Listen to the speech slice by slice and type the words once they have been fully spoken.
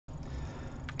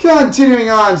Continuing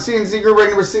on, C&C Group break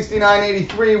number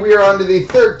 6983. We are on to the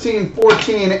 13,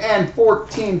 14, and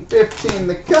 14, 15.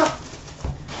 The cup.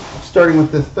 Starting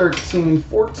with the 13,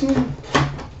 14.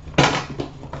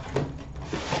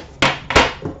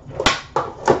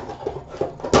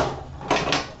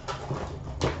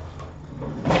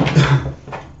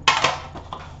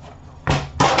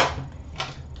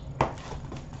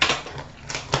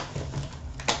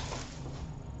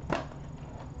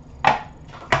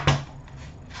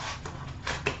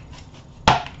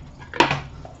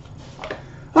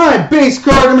 Alright, base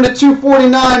card number to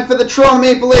 249 for the Toronto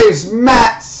Maple Leafs,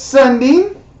 Matt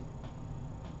Sundin.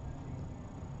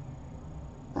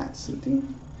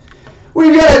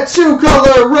 We've got a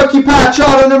two-color rookie patch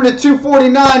auto number to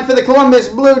 249 for the Columbus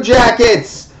Blue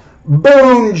Jackets,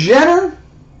 Boone Jenner.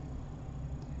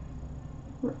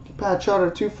 Rookie patch auto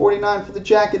 249 for the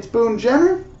Jackets, Boone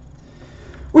Jenner.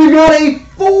 We've got a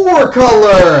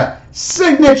four-color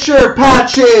signature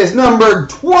patches number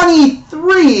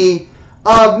 23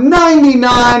 of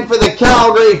 99 for the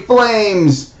Calgary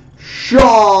Flames,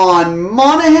 Sean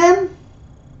Monahan.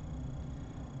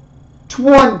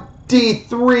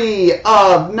 23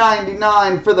 of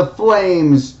 99 for the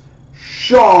Flames,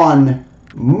 Sean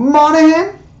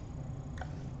Monahan.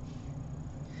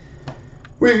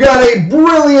 We've got a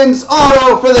Brilliance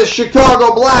auto for the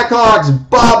Chicago Blackhawks,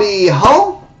 Bobby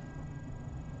Hull.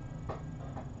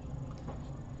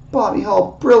 Bobby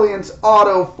Hull, Brilliance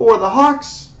auto for the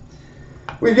Hawks.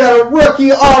 We've got a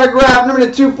rookie autograph number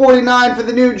to 249 for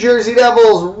the New Jersey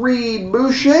Devils, Reed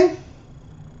Boucher.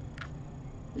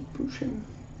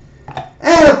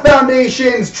 And a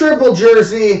Foundations triple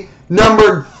jersey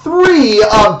number 3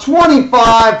 of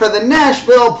 25 for the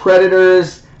Nashville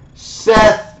Predators,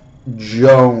 Seth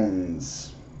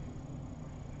Jones.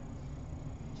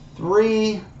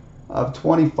 3 of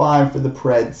 25 for the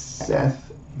Preds,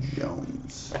 Seth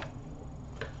Jones.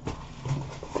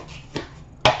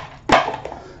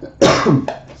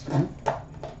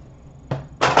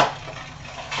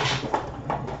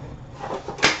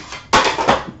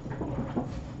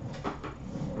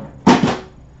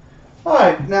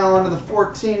 Alright, now on to the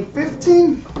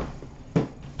 14-15.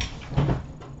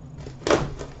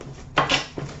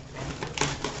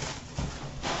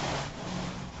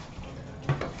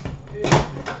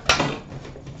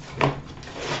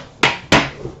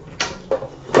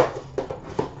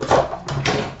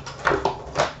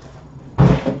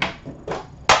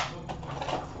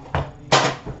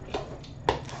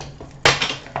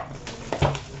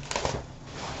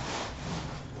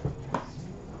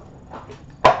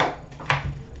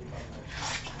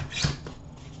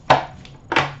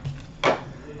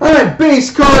 Alright,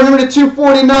 base card number to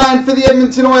 249 for the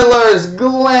Edmonton Oilers,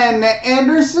 Glenn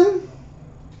Anderson.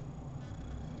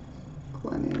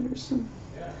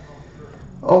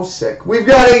 Oh, sick. We've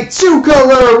got a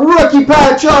two-color rookie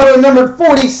patch auto number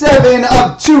 47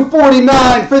 of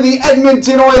 249 for the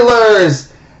Edmonton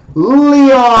Oilers,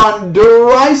 Leon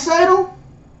Draisaitl.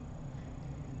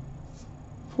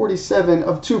 47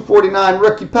 of 249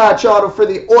 rookie patch auto for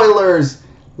the Oilers,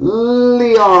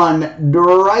 Leon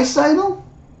Draisaitl.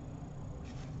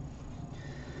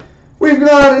 We've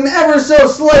got an ever so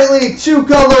slightly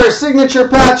two-color signature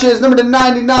patches number to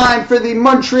 99 for the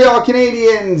Montreal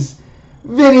Canadiens,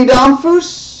 Vinny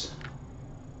Damphousse.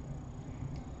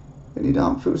 Vinny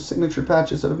Damphousse signature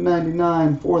patches out of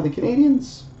 99 for the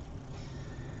Canadiens.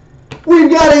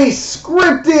 We've got a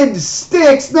scripted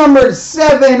sticks numbered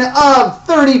 7 of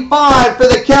 35 for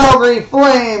the Calgary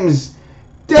Flames,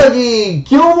 Dougie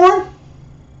Gilmour.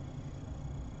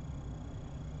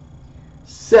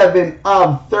 7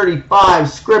 of 35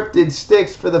 scripted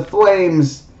sticks for the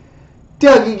Flames,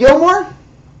 Dougie Gilmour.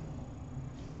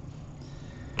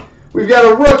 We've got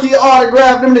a rookie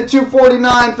autograph number to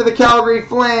 249 for the Calgary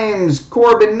Flames,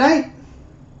 Corbin Knight.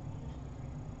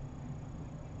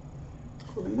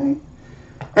 And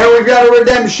we've got a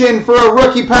redemption for a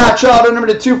rookie patch auto number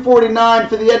to 249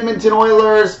 for the Edmonton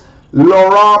Oilers,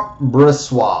 Laurent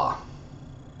Brossoit.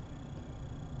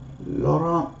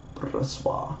 Laurent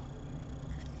Brossoit.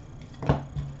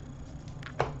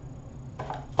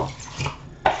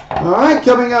 All right,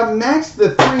 coming up next, the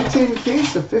 3-tin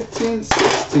case of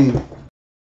 15-16.